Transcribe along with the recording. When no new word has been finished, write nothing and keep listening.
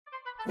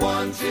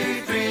1,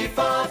 2, 3,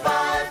 4,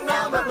 5,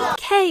 Numberblocks.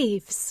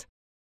 Caves.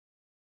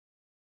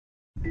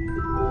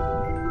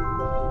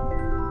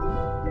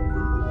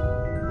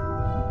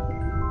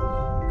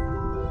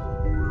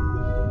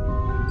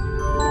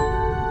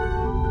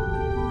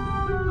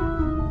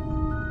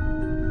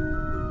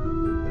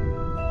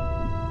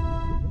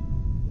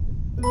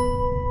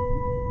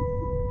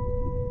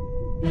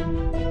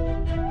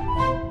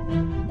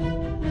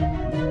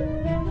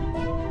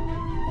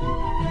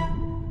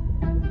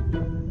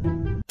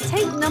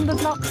 Take number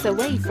blocks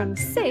away from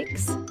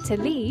 6 to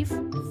leave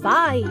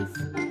 5.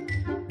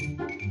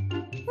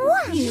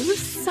 1. You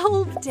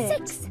solved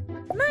it. 6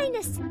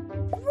 minus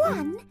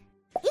 1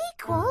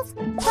 equals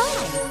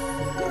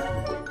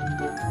 5.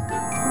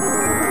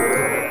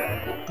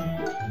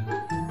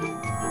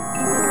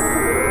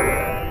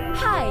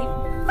 High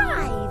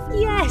 5.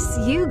 Yes,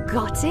 you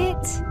got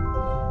it.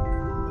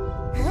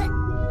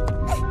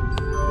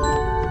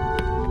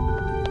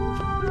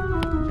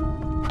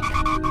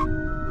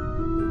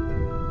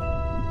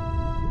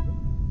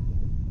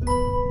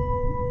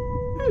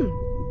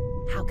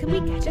 How can we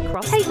get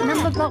across Take there?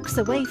 number blocks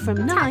away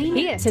from 9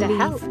 here to to leave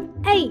help.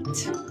 8.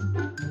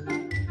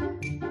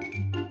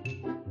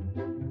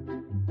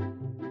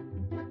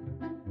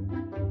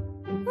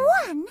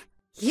 1.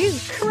 You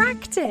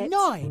cracked it.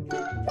 9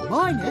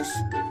 minus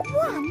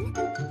 1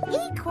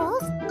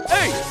 equals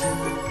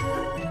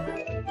 8.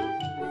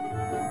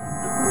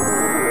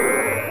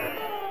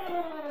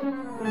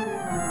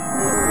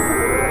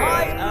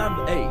 I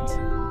am 8.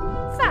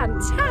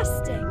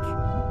 Fantastic.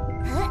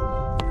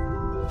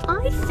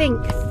 I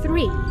think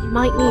 3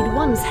 might need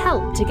 1's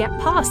help to get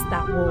past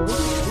that wall.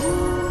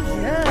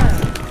 Yeah.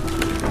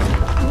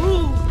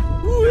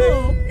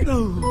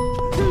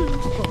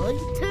 By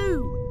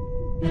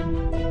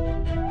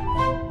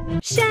 2.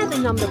 Share the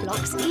number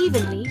blocks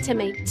evenly to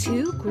make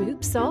 2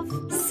 groups of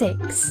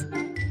 6.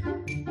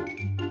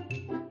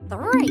 3,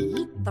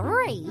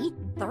 3,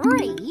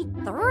 3,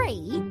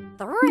 3,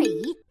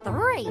 3,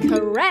 3.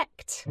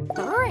 Correct. 3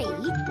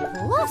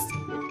 plus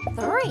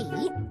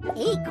 3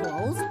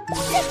 equals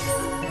 6.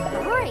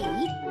 3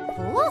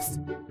 plus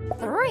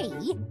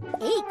 3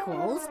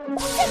 equals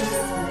 6.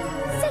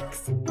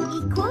 6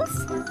 equals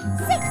 6.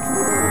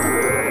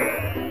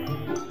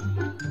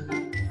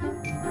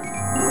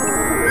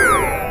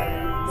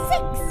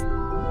 6.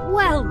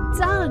 Well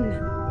done.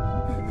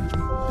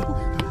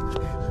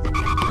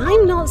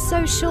 I'm not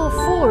so sure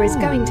 4 is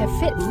going to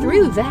fit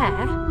through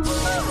there.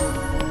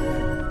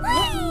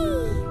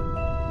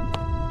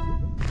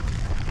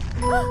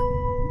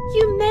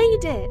 You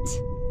made it.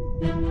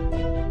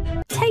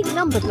 Take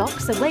number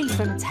blocks away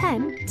from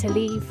 10 to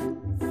leave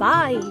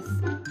 5.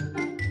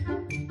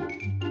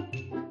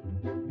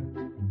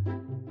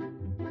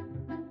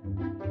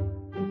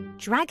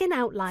 Drag an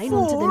outline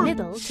onto the 4.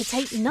 middle to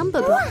take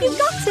number block. You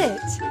got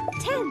it.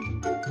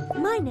 10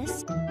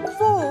 minus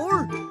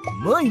 4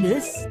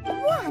 minus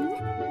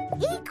 1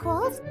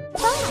 equals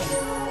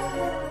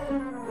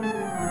 5.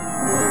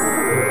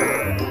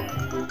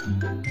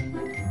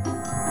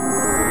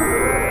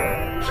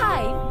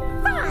 High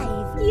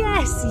 5.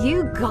 Yes,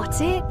 you got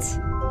it.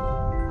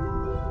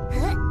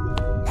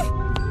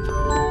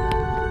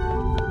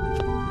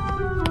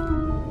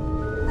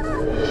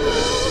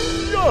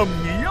 Yum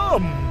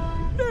yum!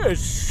 There's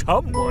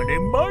someone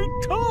in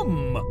my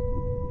tum.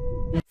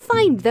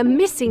 Find the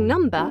missing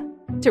number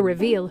to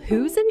reveal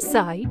who's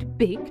inside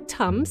Big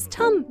Tum's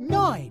tum.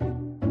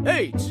 9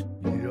 8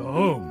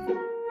 Yum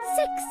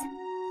 6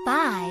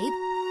 5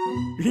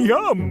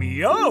 Yum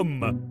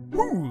yum!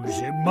 Who's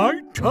in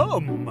my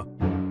tum?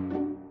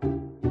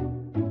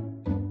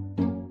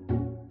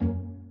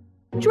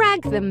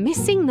 Drag the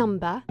missing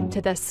number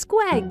to the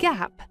square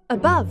gap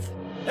above.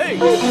 8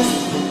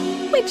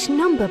 Which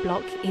number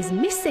block is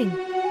missing?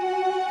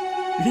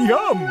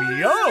 Yum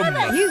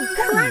yum! You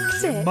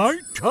cracked it. My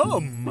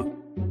tum.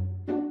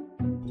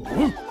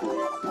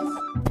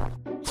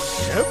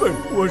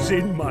 7 was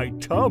in my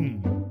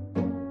tum.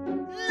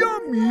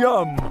 Yum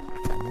yum!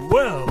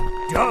 Well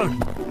done.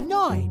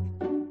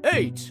 9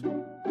 8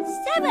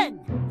 7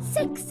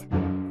 6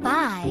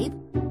 5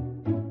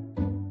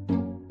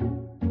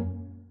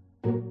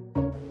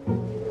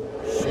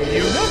 See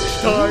you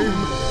next time.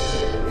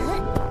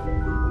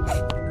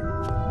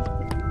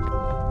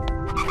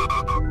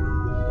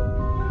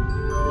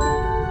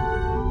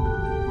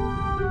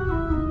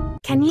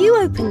 Can you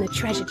open the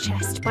treasure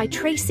chest by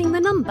tracing the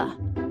number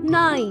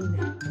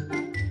 9?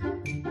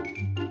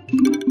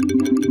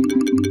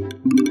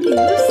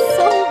 You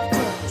solved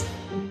it!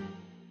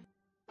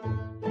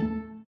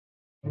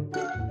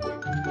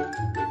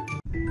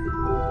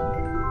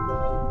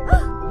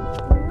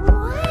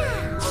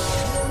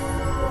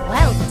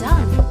 Well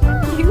done!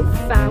 You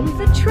found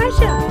the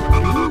treasure!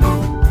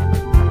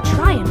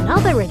 Try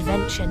another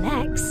adventure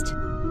next.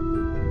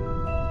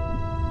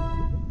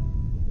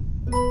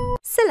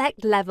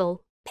 Select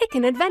level. Pick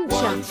an adventure.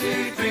 1,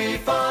 2, 3,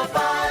 4,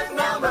 5,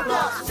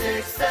 Numberblocks.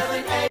 6,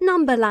 7, 8.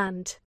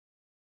 Numberland.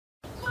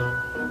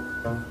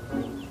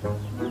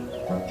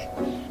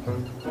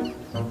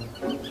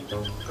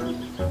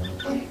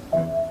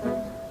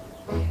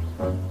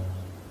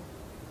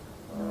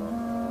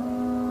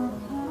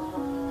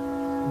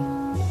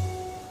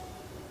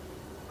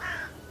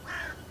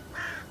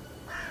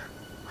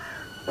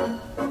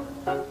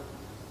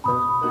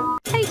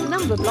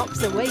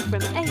 blocks away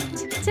from 8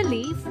 to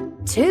leave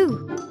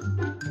 2.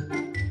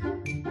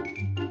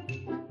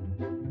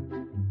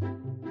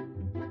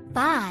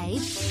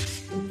 5,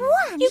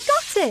 1. You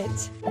got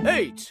it!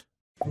 8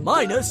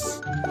 minus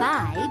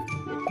 5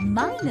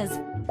 minus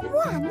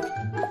 1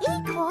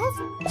 equals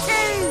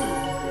 2.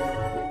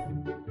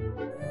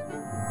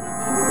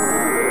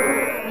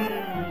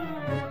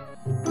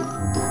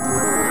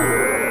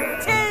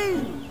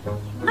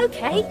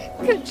 Okay,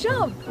 good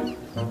job.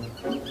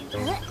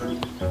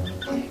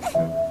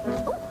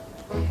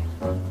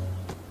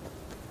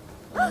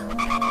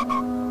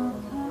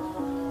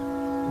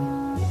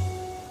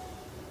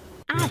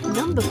 Add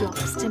number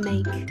blocks to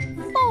make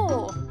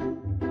 4.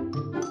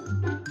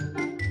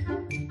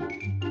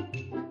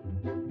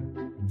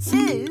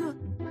 2.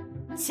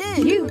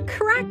 You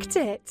cracked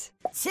it!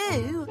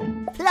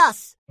 2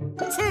 plus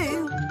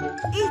 2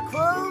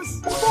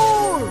 equals 4.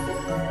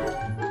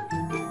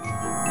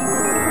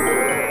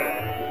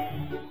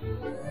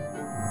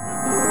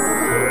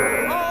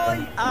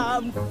 I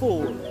am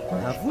 4.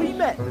 Have we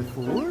met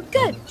before?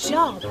 Good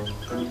job!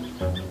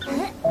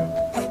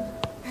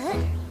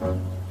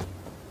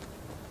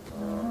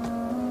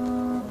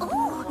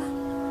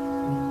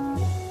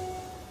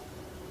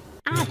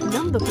 Add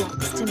number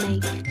blocks to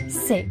make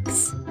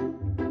 6.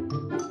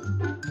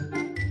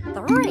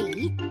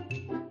 3,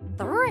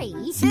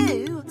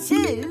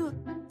 2.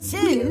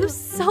 You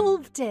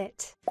solved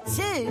it!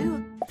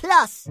 2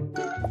 plus 2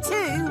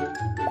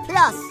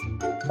 plus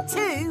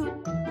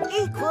 2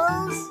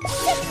 equals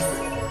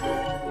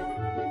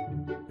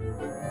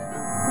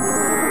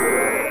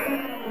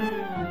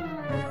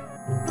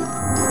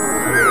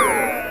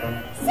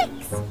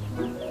 6.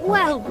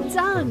 Well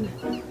done!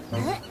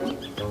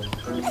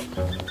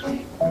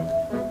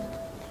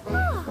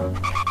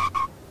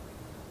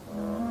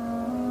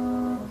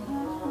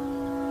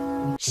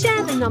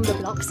 Share the number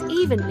blocks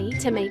evenly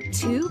to make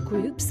 2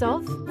 groups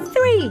of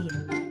 3.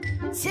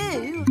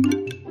 2.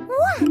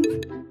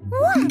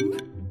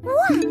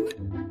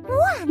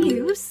 1.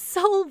 You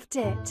solved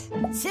it!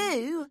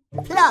 2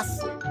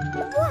 plus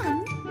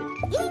 1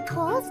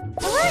 equals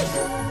 3.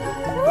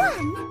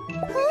 1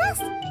 plus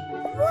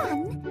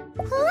 1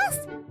 plus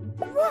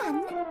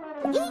 1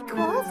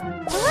 equals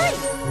 3.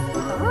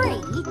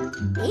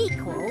 3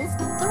 equals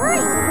 3.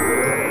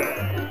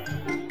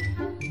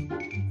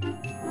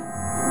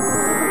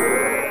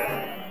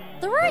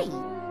 3.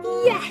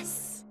 Yes!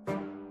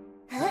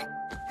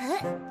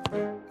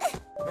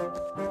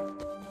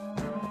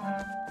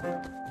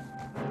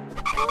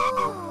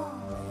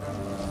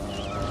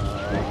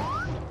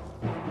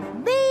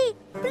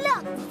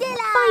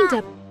 Find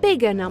a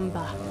bigger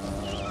number.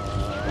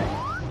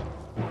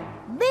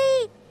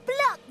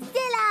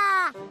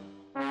 Blockzilla!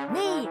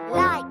 Me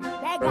like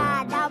bigger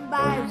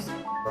numbers.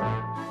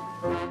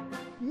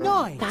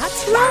 9.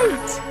 That's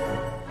right!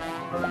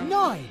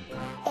 9.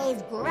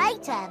 Is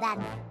greater than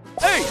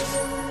 8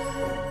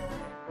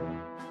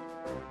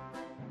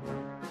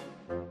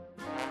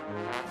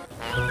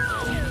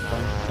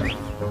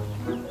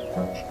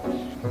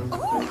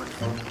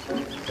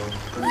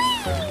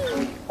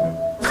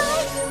 I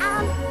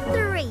am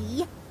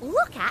 3.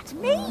 Look at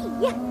me.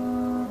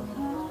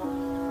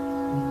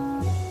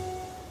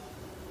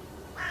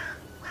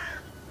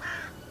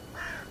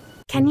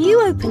 Can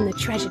you open the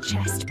treasure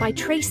chest by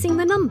tracing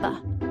the number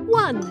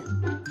 1?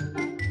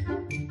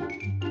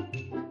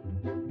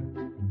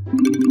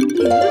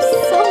 You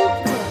solved